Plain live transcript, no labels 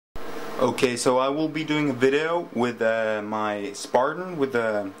Okay, so I will be doing a video with my Spartan with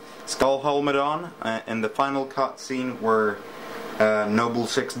the skull helmet on, in the final cutscene where Noble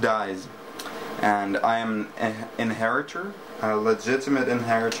 6 dies. And I am an inheritor, a legitimate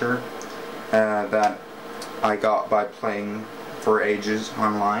inheritor that I got by playing for ages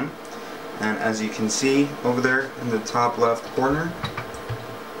online. And as you can see over there in the top left corner,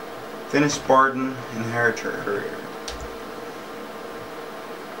 Finnish Spartan inheritor.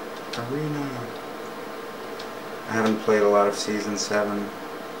 Arena. I haven't played a lot of Season 7.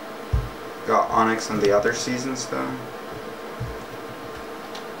 Got Onyx on the other seasons though.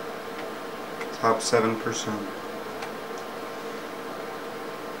 Top 7%.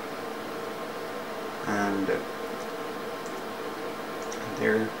 And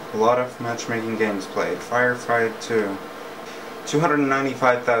there are a lot of matchmaking games played. Firefight 2.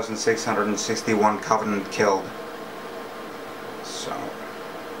 295,661 Covenant killed. So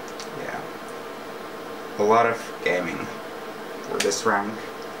a lot of gaming for this rank,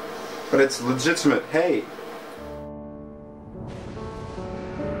 but it's legitimate. Hey!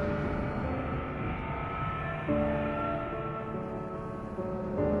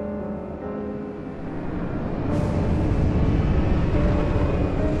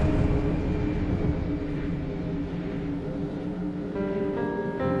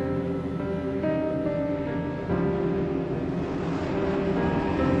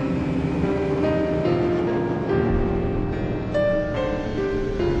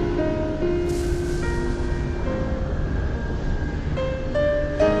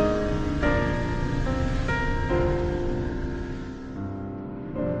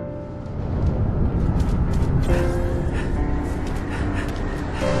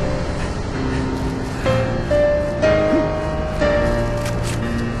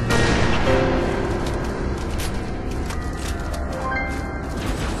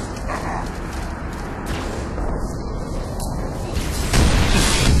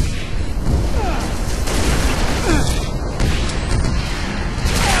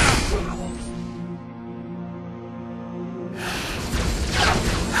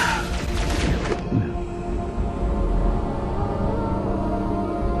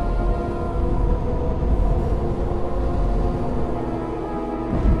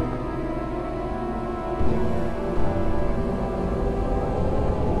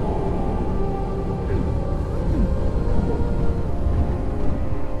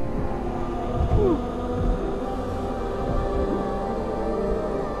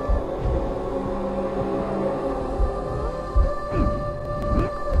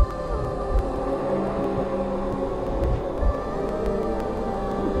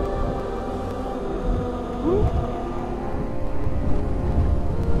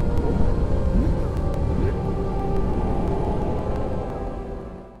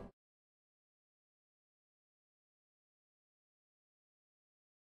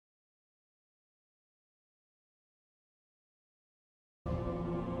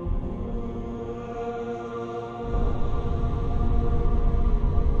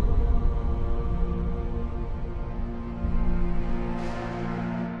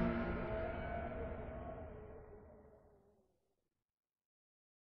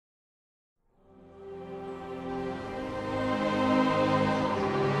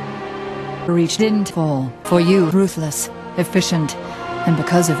 Reach didn't fall. For you, ruthless, efficient, and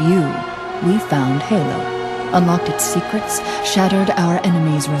because of you, we found Halo, unlocked its secrets, shattered our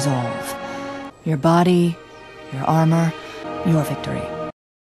enemy's resolve. Your body, your armor, your victory.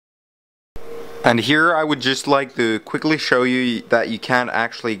 And here I would just like to quickly show you that you can't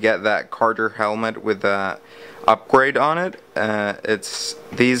actually get that Carter helmet with the upgrade on it.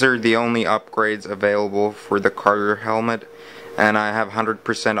 These are the only upgrades available for the Carter helmet, and I have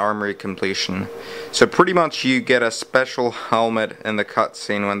 100% armory completion. So pretty much you get a special helmet in the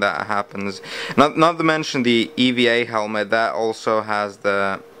cutscene when that happens. Not to mention the EVA helmet, that also has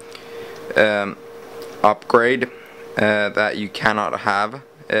the upgrade that you cannot have.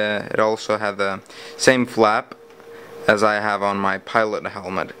 It also had the same flap as I have on my pilot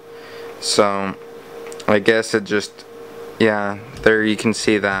helmet. So I guess it just, yeah, there you can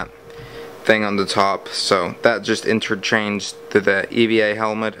see that thing on the top. So that just interchanged to the EVA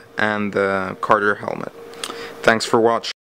helmet and the Carter helmet. Thanks for watching.